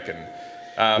thin quick and.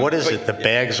 What is it? The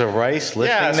bags of rice,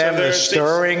 lifting Yeah, so them, the there's-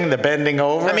 stirring, the bending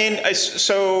over? I mean,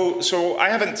 so I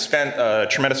haven't spent a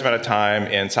tremendous amount of time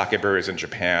in sake breweries in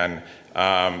Japan,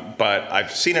 but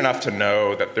I've seen enough to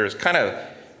know that there's kind of,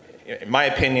 in my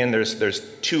opinion, there's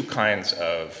two kinds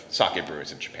of sake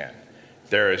breweries in Japan.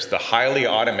 There's the highly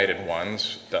automated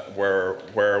ones where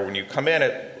when you come in,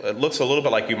 it looks a little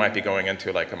bit like you might be going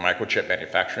into like a microchip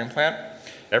manufacturing plant.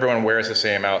 Everyone wears the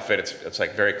same outfit. It's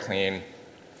like very clean.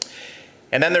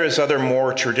 And then there's other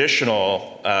more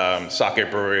traditional sake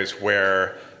breweries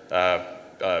where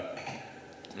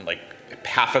like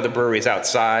half of the brewery is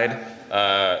outside,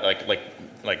 like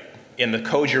in the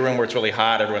koji room where it's really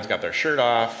hot. Everyone's got their shirt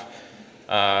off.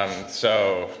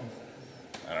 So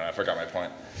I don't know. I forgot my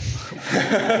point.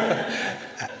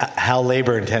 How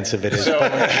labor intensive it is.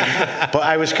 But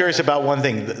I was curious about one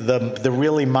thing: the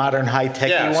really modern high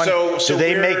techy one. Do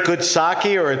they make good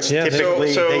sake, or it's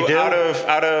typically they do?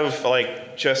 Out of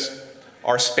like just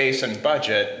our space and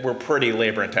budget, we're pretty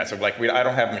labor intensive. Like I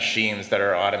don't have machines that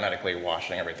are automatically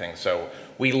washing everything, so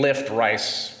we lift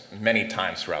rice many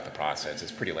times throughout the process.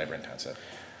 It's pretty labor intensive.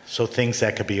 So things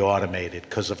that could be automated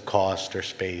because of cost or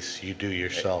space, you do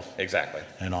yourself. Exactly.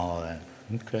 And all of that.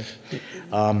 Okay.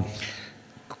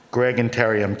 Greg and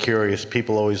Terry, I'm curious.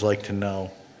 People always like to know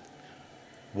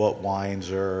what wines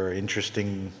are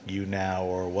interesting you now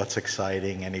or what's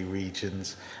exciting, any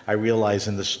regions. I realize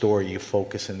in the store you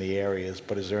focus in the areas,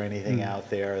 but is there anything out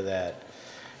there that,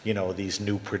 these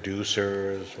new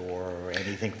producers or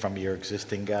anything from your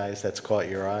existing guys that's caught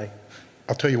your eye?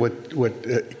 I'll tell you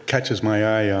what catches my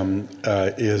eye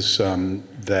is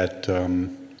that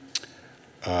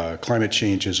climate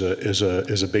change is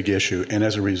a big issue, and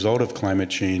as a result of climate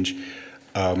change,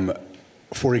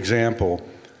 for example,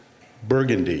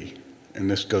 Burgundy, and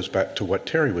this goes back to what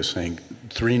Terry was saying,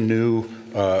 3 new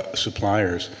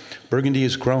suppliers. Burgundy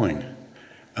is growing.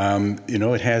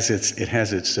 It has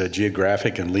its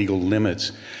geographic and legal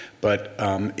limits, but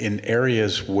in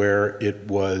areas where it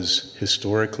was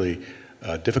historically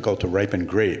difficult to ripen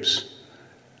grapes,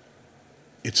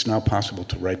 it's now possible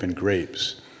to ripen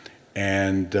grapes.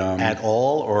 And at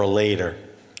all or later?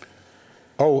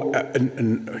 Oh,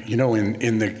 in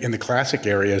the classic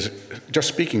areas, just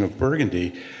speaking of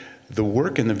Burgundy, the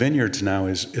work in the vineyards now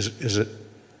is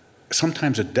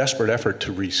sometimes a desperate effort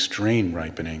to restrain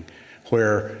ripening,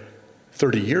 where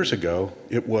 30 years ago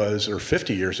it was, or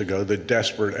 50 years ago, the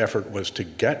desperate effort was to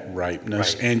get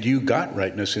ripeness, right. And you got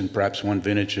ripeness in perhaps one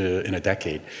vintage in a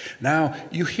decade. Now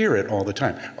you hear it all the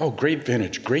time. Oh, great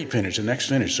vintage, the next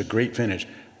vintage is a great vintage.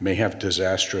 May have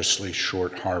disastrously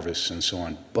short harvests and so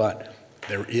on, but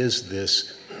there is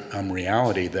this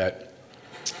reality that,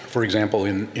 for example,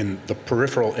 in the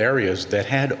peripheral areas that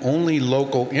had only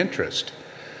local interest,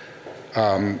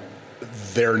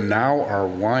 there now are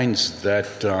wines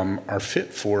that are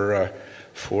fit for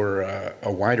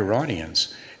a wider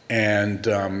audience,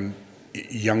 and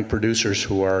young producers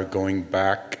who are going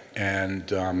back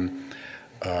and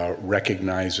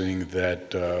recognizing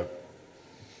that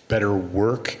better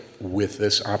work with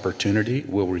this opportunity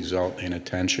will result in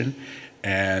attention.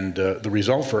 And the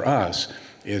result for us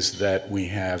is that we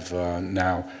have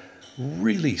now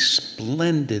really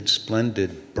splendid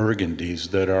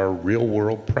Burgundies that are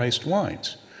real-world priced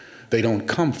wines. They don't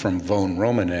come from Vosne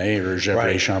Romanée or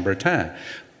Gevrey-Chambertin,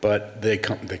 but they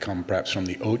come perhaps from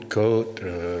the Haute-Côte,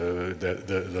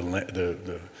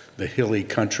 the hilly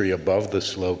country above the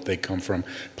slope. They come from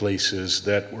places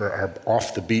that are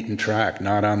off the beaten track,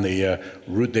 not on the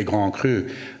Route des Grands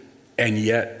Crus, and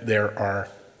yet there are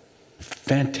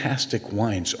fantastic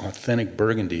wines, authentic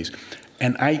Burgundies.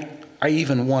 And I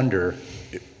even wonder,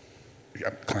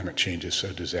 climate change is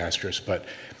so disastrous,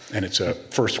 and it's a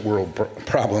first world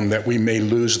problem that we may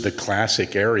lose the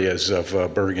classic areas of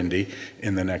Burgundy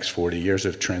in the next 40 years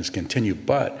if trends continue.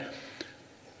 But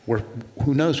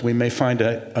who knows, we may find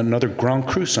another Grand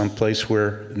Cru someplace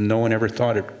where no one ever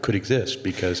thought it could exist,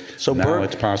 because now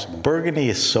it's possible. Burgundy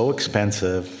is so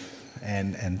expensive,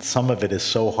 and some of it is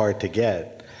so hard to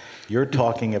get. You're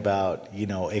talking about,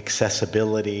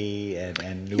 accessibility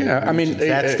and new Yeah, I mean, regions.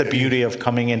 That's the beauty of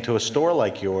coming into a store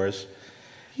like yours.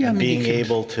 Yeah, and I mean, being you can-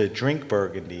 able to drink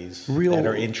Burgundies that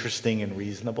are interesting and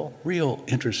reasonable. Real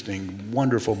interesting,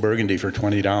 wonderful Burgundy for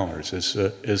 $20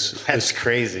 is That's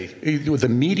crazy. The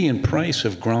median price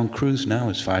of Grand Crus now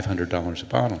is $500 a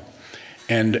bottle,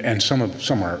 and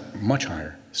some are much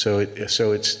higher. So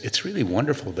it's really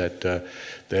wonderful that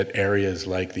that areas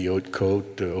like the Haute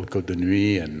Côte de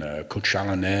Nuit and Côte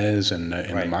Chalonnaise and the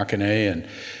Mâconnais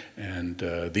and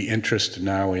the interest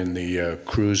now in the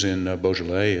cruise in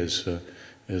Beaujolais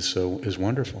is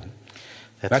wonderful.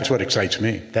 That's what excites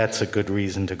me. That's a good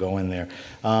reason to go in there.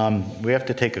 We have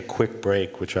to take a quick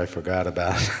break, which I forgot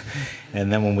about.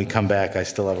 And then when we come back, I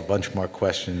still have a bunch more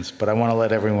questions. But I want to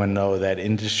let everyone know that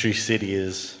Industry City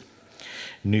is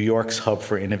New York's hub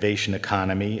for innovation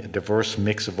economy. A diverse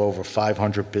mix of over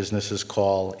 500 businesses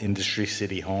call Industry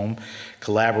City home,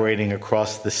 collaborating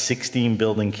across the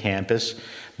 16-building campus,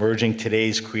 merging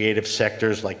today's creative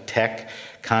sectors like tech,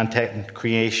 content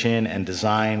creation and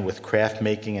design with craft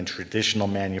making and traditional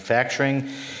manufacturing.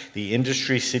 The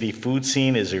Industry City food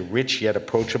scene is a rich yet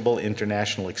approachable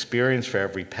international experience for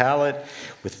every palate.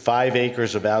 With 5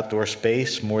 acres of outdoor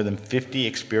space, more than 50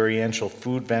 experiential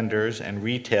food vendors and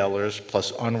retailers,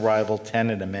 plus unrivaled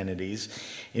tenant amenities,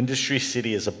 Industry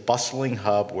City is a bustling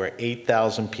hub where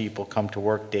 8,000 people come to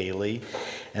work daily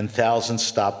and thousands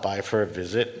stop by for a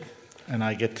visit. And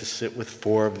I get to sit with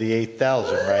 4 of the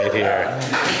 8,000 right here.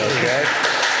 Okay?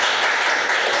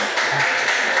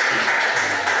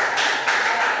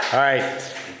 All right.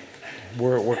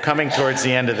 We're coming towards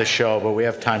the end of the show, but we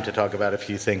have time to talk about a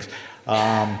few things.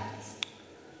 Brian,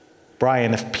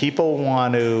 if people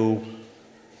want to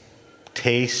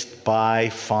taste, buy,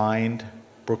 find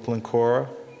Brooklyn Kura,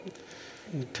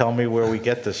 tell me where we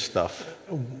get this stuff.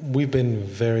 We've been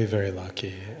very, very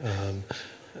lucky.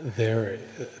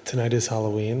 Tonight is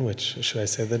Halloween, which, should I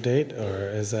say the date, or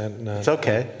is that not? It's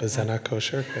okay. Is that not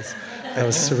kosher? 'Cause that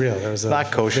was surreal. There was a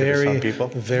not kosher to some people.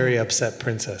 Very upset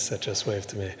princess that just waved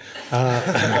to me.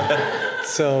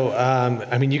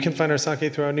 You can find our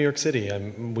sake throughout New York City.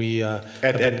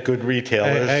 At good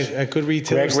retailers. At good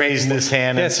retailers. Greg raised his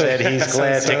hand and said he's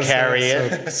glad to carry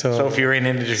it. So if you're in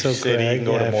Industry City, you can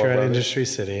go to more. If you're in Industry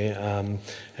City.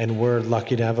 And we're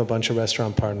lucky to have a bunch of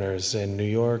restaurant partners in New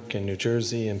York, in New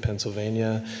Jersey, in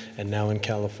Pennsylvania, and now in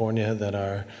California that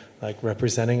are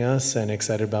representing us and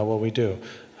excited about what we do.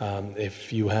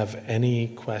 If you have any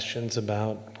questions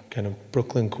about kind of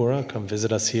Brooklyn Kura, come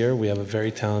visit us here. We have a very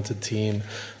talented team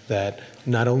that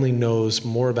not only knows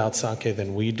more about sake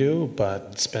than we do,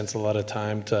 but spends a lot of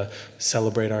time to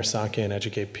celebrate our sake and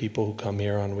educate people who come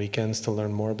here on weekends to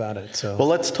learn more about it. So, well,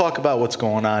 let's talk about what's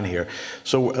going on here.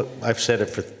 So I've said it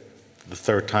for the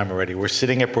 3rd time already. We're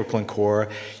sitting at Brooklyn Kura.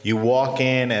 You walk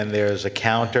in and there's a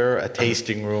counter, a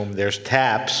tasting room, there's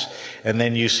taps, and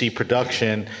then you see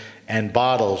production and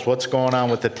bottles. What's going on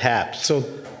with the taps?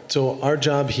 So our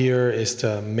job here is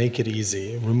to make it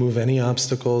easy, remove any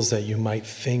obstacles that you might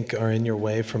think are in your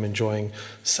way from enjoying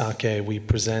sake. We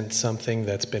present something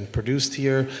that's been produced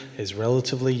here, is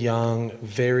relatively young,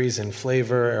 varies in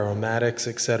flavor, aromatics,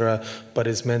 etc., but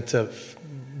is meant to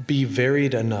be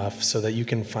varied enough so that you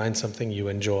can find something you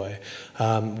enjoy.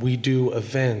 We do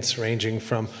events ranging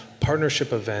from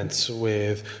partnership events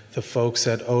with the folks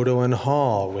at Odo and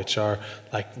Hall, which are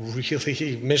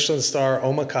really Michelin star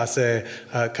omakase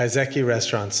kaiseki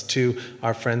restaurants, to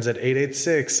our friends at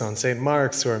 886 on St.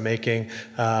 Mark's who are making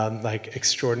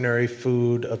extraordinary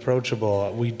food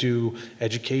approachable. We do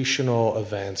educational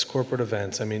events, corporate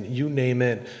events. I mean, you name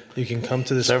it, you can come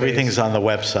to this. So everything's on the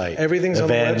website. Everything's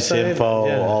events, on the website.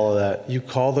 Info, all of that. You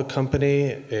call the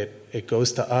company, it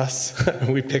goes to us.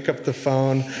 We pick up the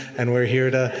phone, and we're here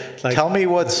to Tell me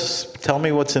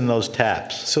what's in those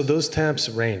taps. So those taps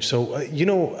range. So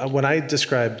what I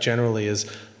describe generally is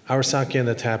our sake in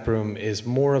the tap room is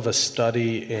more of a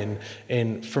study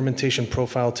in fermentation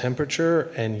profile,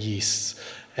 temperature, and yeasts.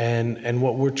 And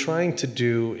what we're trying to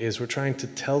do is we're trying to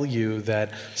tell you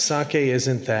that sake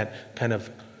isn't that kind of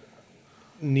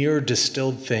near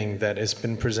distilled thing that has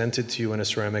been presented to you in a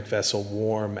ceramic vessel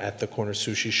warm at the corner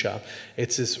sushi shop.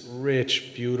 It's this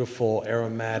rich, beautiful,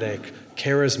 aromatic,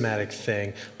 charismatic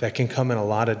thing that can come in a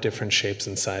lot of different shapes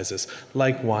and sizes,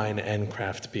 like wine and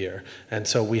craft beer. And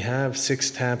so we have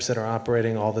 6 taps that are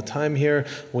operating all the time here.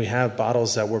 We have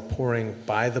bottles that we're pouring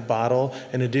by the bottle,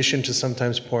 in addition to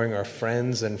sometimes pouring our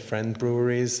friends and friend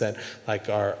breweries that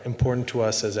are important to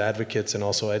us as advocates and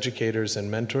also educators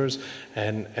and mentors.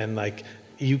 And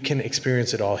you can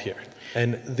experience it all here.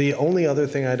 And the only other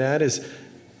thing I'd add is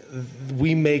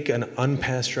we make an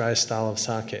unpasteurized style of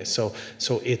sake. So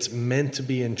it's meant to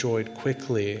be enjoyed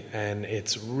quickly, and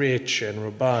it's rich and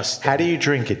robust. How do you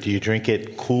drink it? Do you drink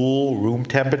it cool, room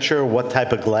temperature? What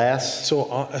type of glass?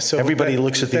 So everybody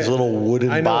looks at these little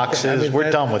wooden boxes.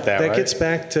 We're done with that, right? That gets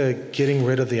back to getting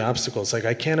rid of the obstacles. Like,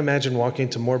 I can't imagine walking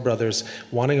to Moore Brothers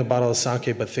wanting a bottle of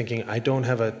sake but thinking, I don't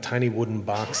have a tiny wooden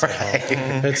box at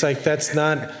home. It's like, that's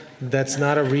not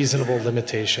a reasonable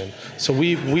limitation. So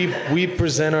we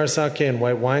present our sake in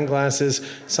white wine glasses.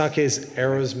 Sake is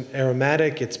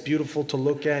aromatic. It's beautiful to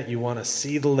look at. You want to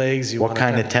see the legs. What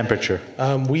kind of temperature?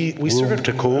 We serve it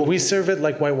to cool. We serve it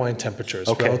like white wine temperatures,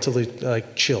 relatively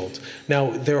like chilled.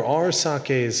 Now there are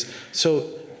sakes. So,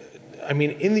 I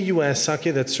mean, in the U.S.,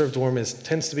 sake that's served warm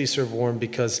tends to be served warm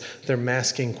because they're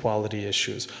masking quality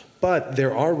issues. But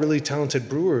there are really talented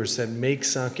brewers that make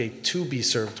sake to be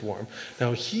served warm.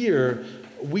 Now here,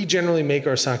 we generally make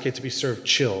our sake to be served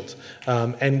chilled.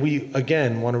 And we,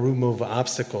 again, want to remove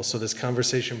obstacles. So this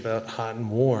conversation about hot and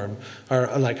warm, or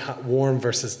like warm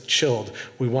versus chilled,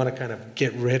 we want to kind of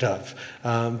get rid of.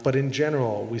 But in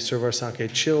general, we serve our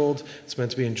sake chilled. It's meant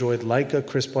to be enjoyed like a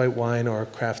crisp white wine or a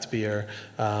craft beer,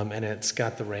 and it's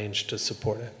got the range to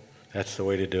support it. That's the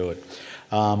way to do it.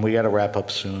 We got to wrap up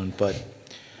soon, but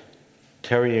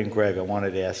Terry and Greg, I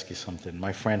wanted to ask you something.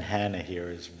 My friend Hannah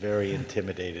here is very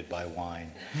intimidated by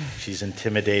wine. She's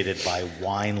intimidated by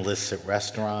wine lists at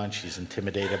restaurants. She's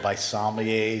intimidated by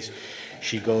sommeliers.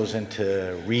 She goes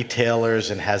into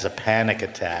retailers and has a panic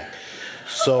attack.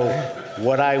 So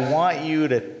what I want you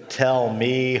to tell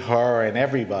me, her, and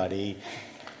everybody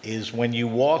is when you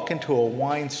walk into a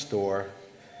wine store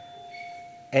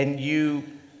and you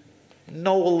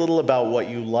know a little about what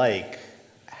you like,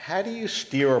 how do you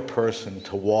steer a person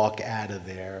to walk out of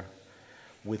there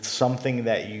with something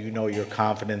that you know you're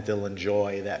confident they'll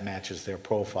enjoy that matches their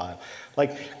profile?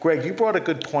 Like, Greg, you brought a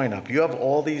good point up. You have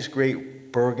all these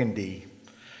great Burgundy,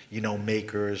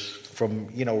 makers from,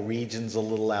 regions a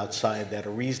little outside that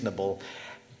are reasonable.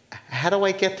 How do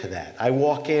I get to that? I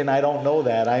walk in, I don't know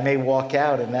that. I may walk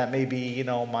out, and that may be,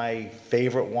 my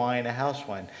favorite wine, a house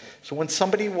wine. So when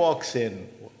somebody walks in,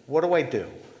 what do I do?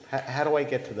 How do I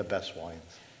get to the best wines?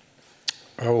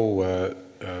 Oh,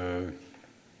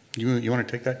 you want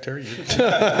to take that, Terry?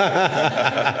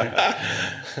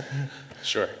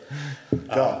 Sure.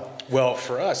 Go. Well,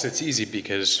 for us, it's easy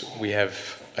because we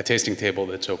have a tasting table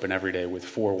that's open every day with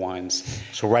 4 wines.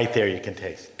 So right there you can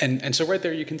taste. And so right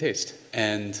there you can taste.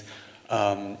 And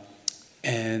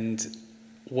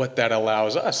what that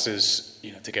allows us is,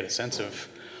 to get a sense of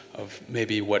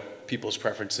maybe what people's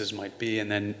preferences might be,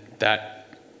 and then that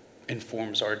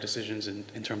informs our decisions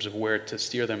in terms of where to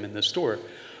steer them in the store.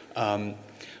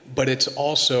 But it's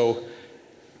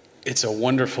a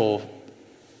wonderful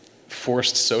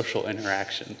forced social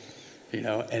interaction,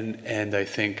 and I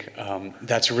think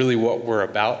that's really what we're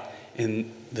about in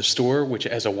the store, which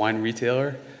as a wine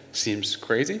retailer seems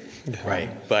crazy. Right.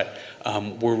 But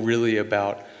we're really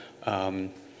about,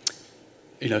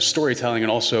 storytelling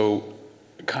and also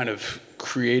kind of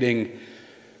creating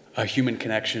a human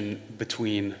connection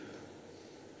between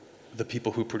the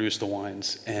people who produce the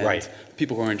wines and right. the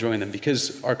people who are enjoying them,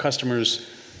 because our customers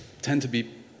tend to be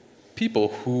people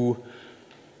who,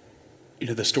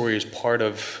 the story is part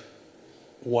of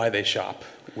why they shop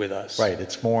with us. Right.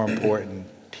 It's more important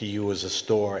to you as a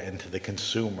store and to the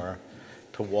consumer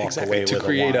to walk away with a wine. To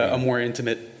create a more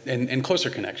intimate and closer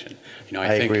connection.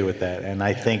 I agree with that. And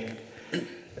I think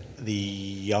the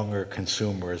younger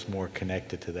consumer is more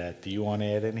connected to that. Do you want to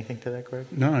add anything to that, Greg?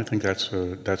 No, I think that's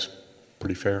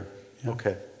pretty fair. Yeah.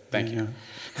 Okay. Thank you.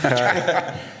 All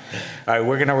right,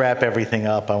 we're going to wrap everything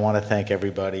up. I want to thank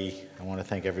everybody.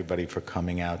 For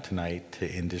coming out tonight to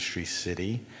Industry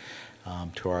City,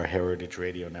 to our Heritage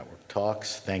Radio Network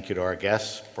Talks. Thank you to our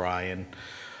guests, Brian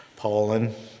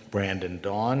Poland, Brandon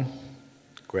Dawn,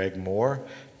 Greg Moore,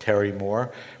 Terry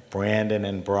Moore. Brandon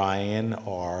and Brian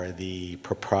are the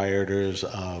proprietors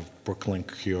of Brooklyn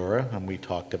Kura, and we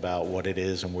talked about what it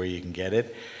is and where you can get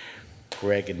it.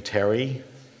 Greg and Terry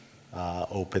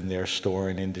opened their store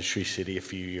in Industry City a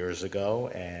few years ago,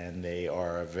 and they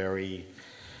are a very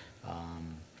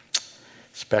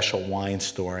special wine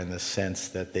store in the sense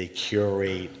that they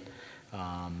curate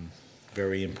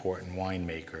very important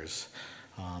winemakers.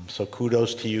 So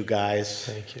kudos to you guys.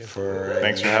 Thank you.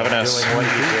 Thanks for having us. Doing what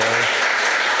you do.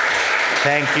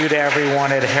 Thank you to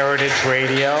everyone at Heritage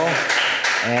Radio.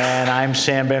 And I'm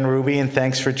Sam Ben-Ruby, and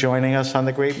thanks for joining us on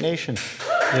the Grape Nation.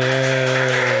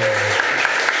 Yeah.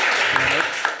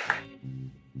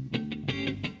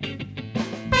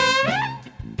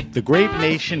 The Grape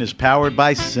Nation is powered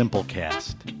by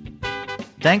Simplecast.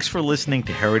 Thanks for listening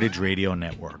to Heritage Radio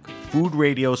Network, food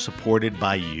radio supported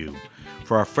by you.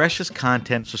 For our freshest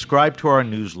content, subscribe to our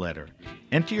newsletter.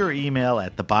 Enter your email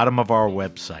at the bottom of our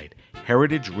website,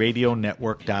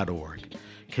 heritageradionetwork.org.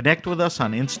 Connect with us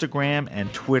on Instagram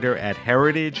and Twitter at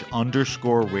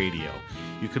heritage_radio.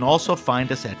 You can also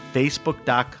find us at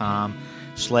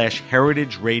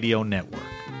facebook.com/Heritage Radio Network.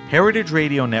 Heritage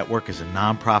Radio Network is a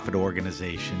nonprofit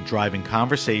organization driving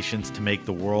conversations to make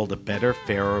the world a better,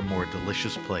 fairer, more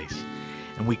delicious place.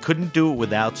 And we couldn't do it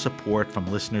without support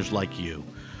from listeners like you.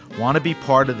 Want to be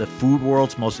part of the food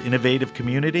world's most innovative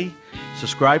community?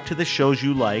 Subscribe to the shows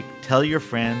you like, tell your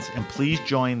friends, and please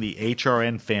join the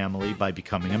HRN family by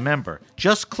becoming a member.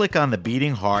 Just click on the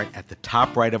beating heart at the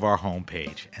top right of our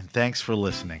homepage. And thanks for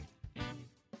listening.